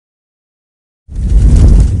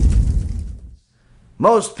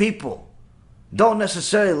Most people don't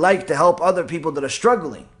necessarily like to help other people that are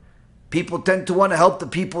struggling. People tend to want to help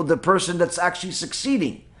the person that's actually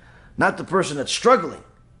succeeding, not the person that's struggling.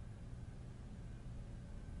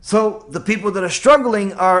 So the people that are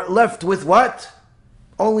struggling are left with what?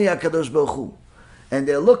 Only HaKadosh Baruch Hu. And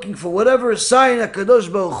they're looking for whatever sign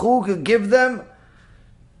HaKadosh Baruch Hu could give them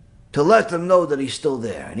to let them know that He's still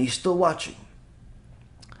there and He's still watching.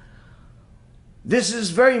 This is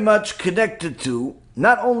very much connected to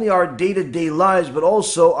not only our day-to-day lives, but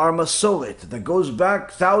also our Masoret that goes back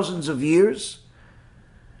thousands of years.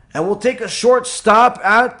 And we'll take a short stop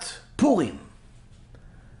at Purim.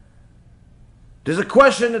 There's a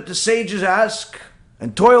question that the sages ask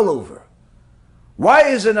and toil over. Why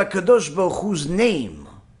isn't HaKadosh Baruch Hu's name,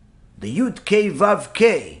 the Yud Kei Vav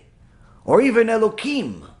Kei, or even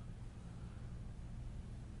Elokim,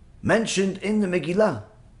 mentioned in the Megillah?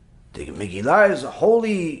 The Megillah is a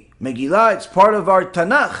holy Megillah. It's part of our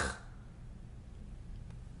Tanakh.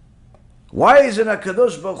 Why isn't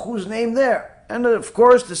HaKadosh Baruch Hu's name there? And of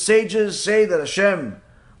course the sages say that Hashem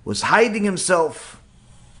was hiding Himself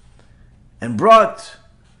and brought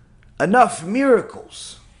enough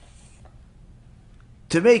miracles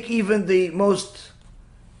to make even the most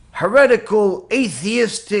heretical,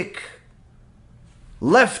 atheistic,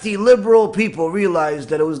 lefty, liberal people realize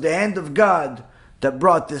that it was the hand of God that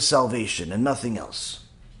brought this salvation and nothing else.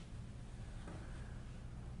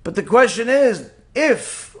 But the question is,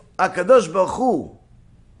 if HaKadosh Baruch Hu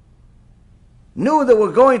knew that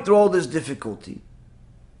we're going through all this difficulty,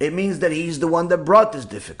 it means that He's the one that brought this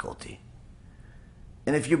difficulty.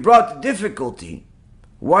 And if you brought the difficulty,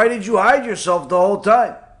 why did you hide yourself the whole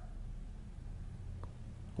time?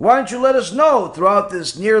 Why don't you let us know throughout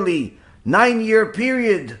this nearly 9-year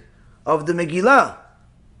period of the Megillah?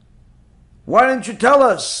 Why didn't you tell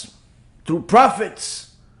us through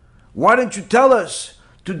prophets? Why didn't you tell us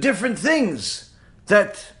through different things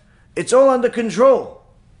that it's all under control?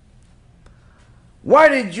 Why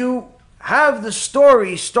did you have the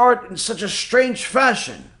story start in such a strange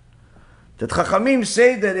fashion that Chachamim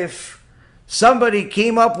say that if somebody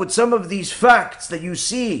came up with some of these facts that you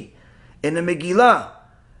see in the Megillah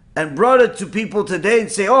and brought it to people today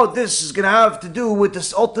and say, oh, this is going to have to do with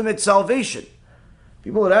this ultimate salvation,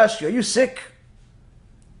 people would ask you, are you sick?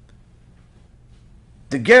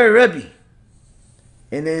 The Ger Rebbe,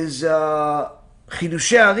 in his Chidushei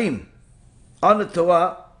Arim on the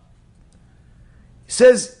Torah,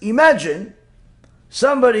 says, imagine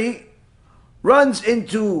somebody runs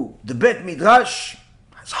into the Bet Midrash,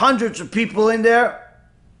 has hundreds of people in there,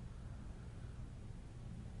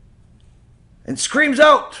 and screams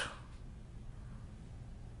out,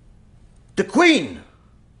 the Queen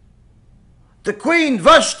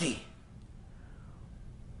Vashti,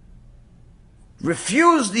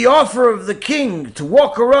 refused the offer of the king to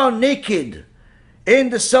walk around naked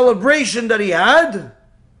in the celebration that he had,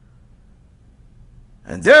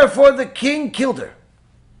 and therefore the king killed her.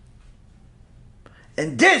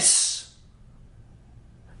 And this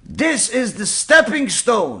is the stepping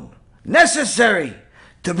stone necessary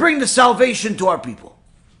to bring the salvation to our people.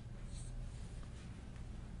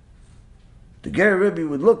 The Ger Rebbe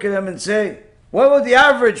would look at him and say, what would the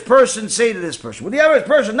average person say to this person? Would the average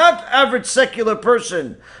person, not average secular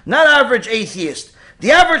person, not average atheist,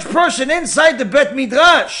 the average person inside the Bet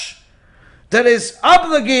Midrash that is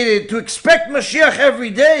obligated to expect Mashiach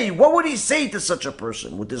every day, what would he say to such a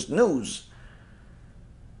person with this news?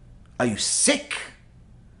 Are you sick?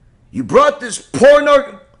 You brought this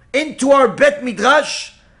porno into our Bet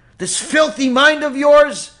Midrash? This filthy mind of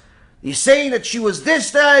yours? You're saying that she was this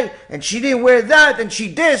day, and she didn't wear that, and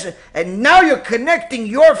she this, and now you're connecting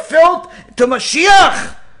your filth to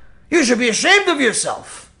Mashiach. You should be ashamed of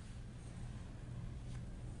yourself.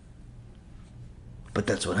 But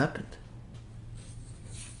that's what happened.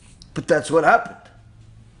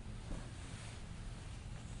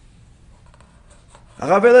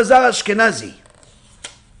 Rabbi Elazar Ashkenazi,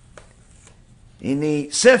 in the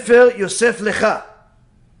Sefer Yosef Lecha,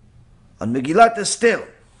 on Megillat Esther,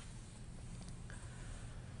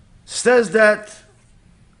 says that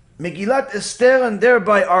Megillat Esther and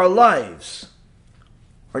thereby our lives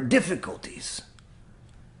are difficulties.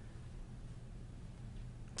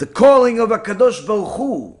 The calling of HaKadosh Baruch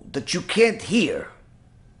Hu that you can't hear.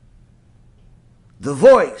 The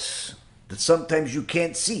voice that sometimes you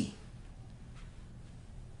can't see.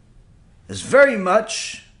 Is very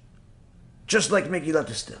much just like Megillat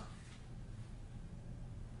Esther.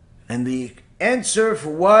 And the answer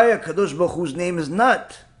for why HaKadosh Baruch Hu's name is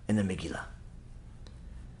not in the Megillah,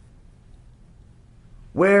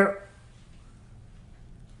 where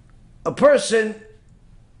a person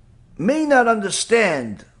may not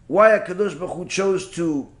understand why HaKadosh Baruch Hu chose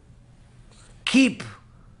to keep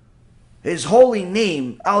his holy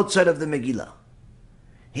name outside of the Megillah.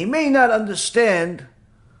 He may not understand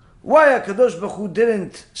why HaKadosh Baruch Hu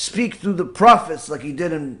didn't speak through the prophets like he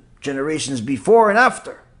did in generations before and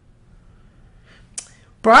after.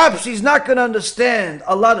 Perhaps he's not going to understand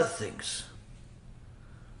a lot of things.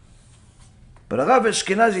 But Rav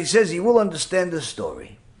Ashkenazi says he will understand the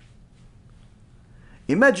story.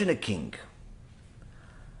 Imagine a king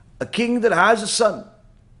that has a son,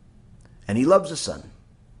 and he loves the son.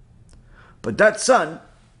 But that son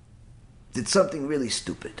did something really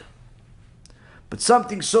stupid. But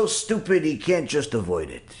something so stupid he can't just avoid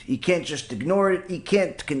it. He can't just ignore it. He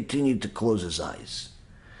can't continue to close his eyes.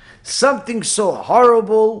 Something so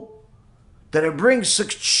horrible that it brings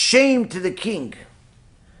such shame to the king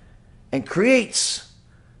and creates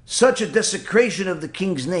such a desecration of the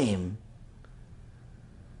king's name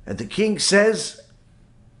that the king says,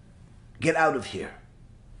 "Get out of here.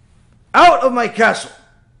 Out of my castle."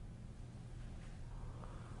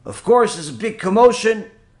 Of course, there's a big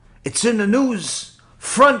commotion. It's in the news,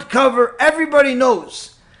 front cover. Everybody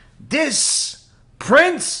knows this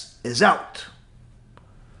prince is out.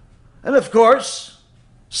 And of course,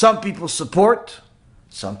 some people support,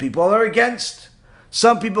 some people are against,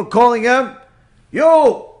 some people calling him,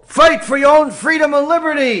 "You fight for your own freedom and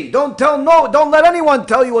liberty. Don't let anyone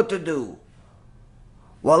tell you what to do."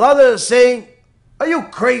 While others are saying, "Are you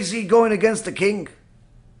crazy going against the king?"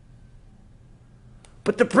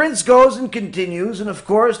 But the prince goes and continues, and of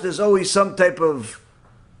course there's always some type of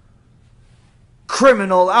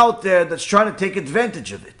criminal out there that's trying to take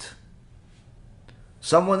advantage of it.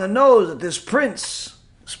 Someone that knows that this prince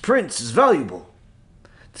is valuable.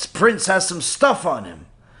 This prince has some stuff on him.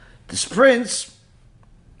 This prince,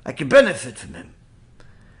 I can benefit from him.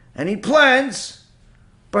 And he plans,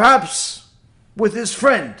 perhaps with his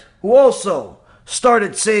friend, who also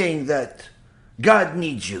started saying that God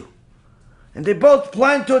needs you. And they both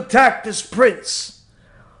plan to attack this prince.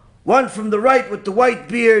 One from the right with the white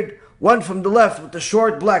beard, one from the left with the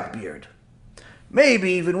short black beard.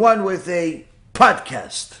 Maybe even one with a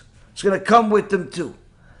podcast. It's going to come with them too.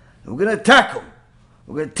 And we're going to attack him.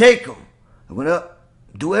 We're going to take him. We're going to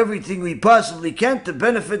do everything we possibly can to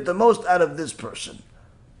benefit the most out of this person.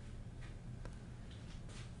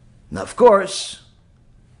 Now, of course,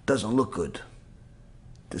 it doesn't look good.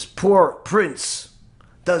 This poor prince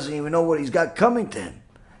doesn't even know what he's got coming to him.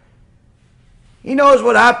 He knows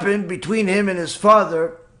what happened between him and his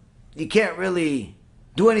father. He can't really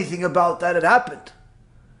do anything about that. It happened.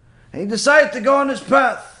 And he decided to go on his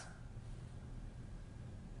path.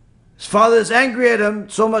 His father is angry at him,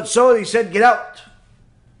 so much so that he said, "Get out."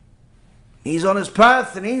 He's on his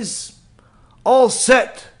path and he's all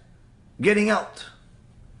set getting out.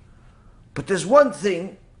 But there's one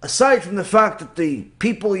thing, aside from the fact that the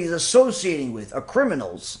people he's associating with are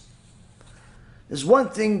criminals, there's one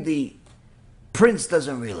thing the prince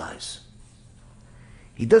doesn't realize.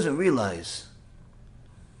 He doesn't realize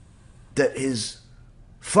that his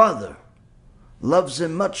father loves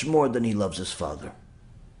him much more than he loves his father.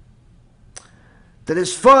 That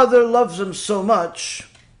his father loves him so much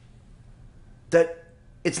that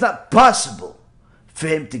it's not possible for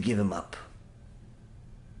him to give him up.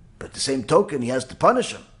 But at the same token, he has to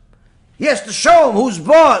punish him. He has to show him who's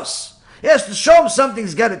boss. He has to show him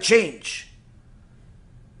something's got to change.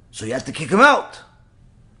 So he has to kick him out.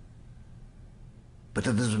 But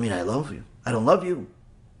that doesn't mean I love you. I don't love you.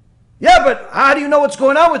 Yeah, but how do you know what's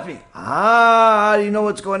going on with me? How do you know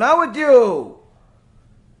what's going on with you?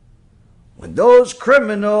 When those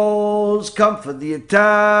criminals come for the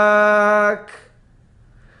attack,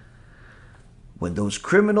 when those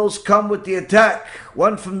criminals come with the attack,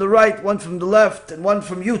 one from the right, one from the left, and one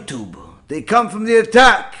from YouTube, they come from the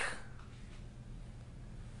attack.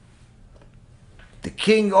 The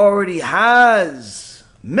king already has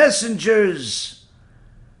messengers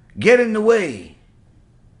get in the way,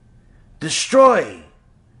 destroy,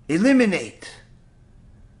 eliminate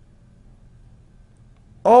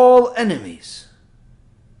all enemies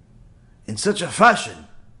in such a fashion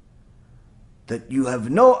that you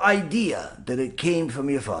have no idea that it came from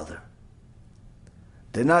your father.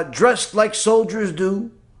 They're not dressed like soldiers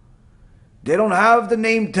do. They don't have the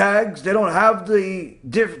name tags. They don't have the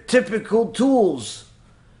typical tools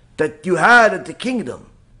that you had at the kingdom.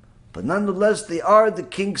 But nonetheless, they are the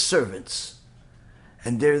king's servants.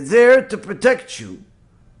 And they're there to protect you.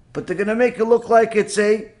 But they're going to make it look like it's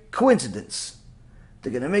a coincidence.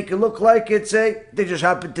 They're going to make it look like they just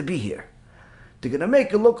happen to be here. They're going to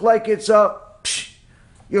make it look like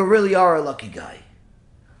you really are a lucky guy.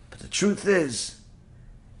 But the truth is,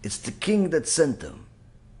 It's the king that sent them.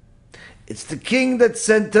 It's the king that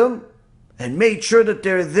sent them and made sure that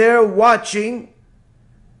they're there watching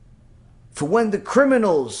for when the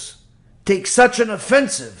criminals take such an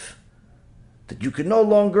offensive that you can no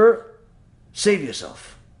longer save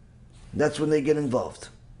yourself. That's when they get involved.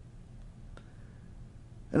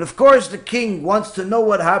 And of course the king wants to know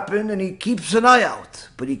what happened and he keeps an eye out,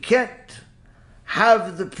 but he can't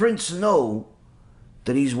have the prince know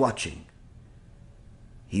that he's watching.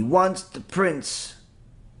 He wants the prince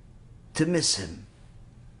to miss him.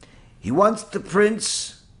 He wants the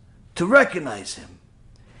prince to recognize him.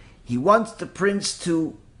 He wants the prince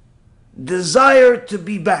to desire to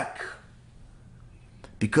be back.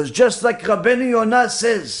 Because just like Rabbeinu Yonah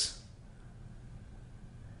says,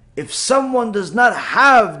 if someone does not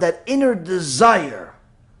have that inner desire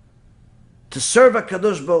to serve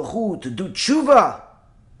HaKadosh Baruch Hu, to do TeShuva,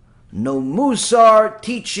 no Mussar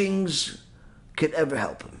teachings could ever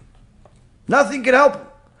help him. Nothing can help him.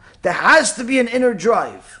 There has to be an inner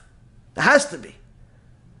drive. There has to be.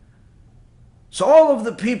 So all of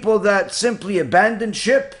the people that simply abandoned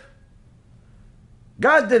ship,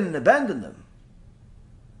 God didn't abandon them.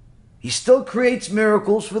 He still creates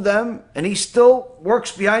miracles for them, and he still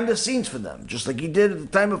works behind the scenes for them, just like he did at the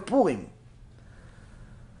time of Purim.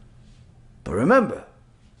 But remember,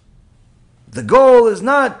 the goal is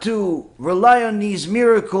not to rely on these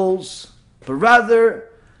miracles, but rather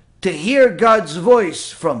to hear God's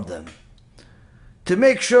voice from them. To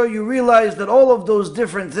make sure you realize that all of those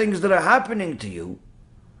different things that are happening to you,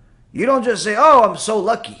 you don't just say, oh, I'm so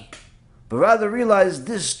lucky, but rather realize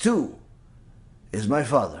this too is my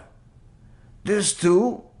Father. This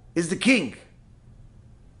too is the king.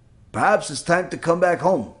 Perhaps it's time to come back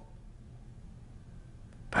home.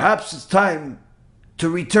 Perhaps it's time to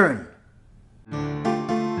return.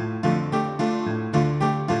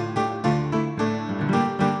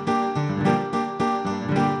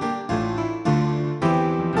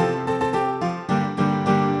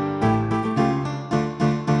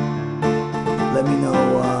 Let me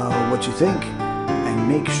know what you think, and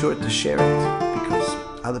make sure to share it, because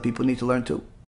other people need to learn too.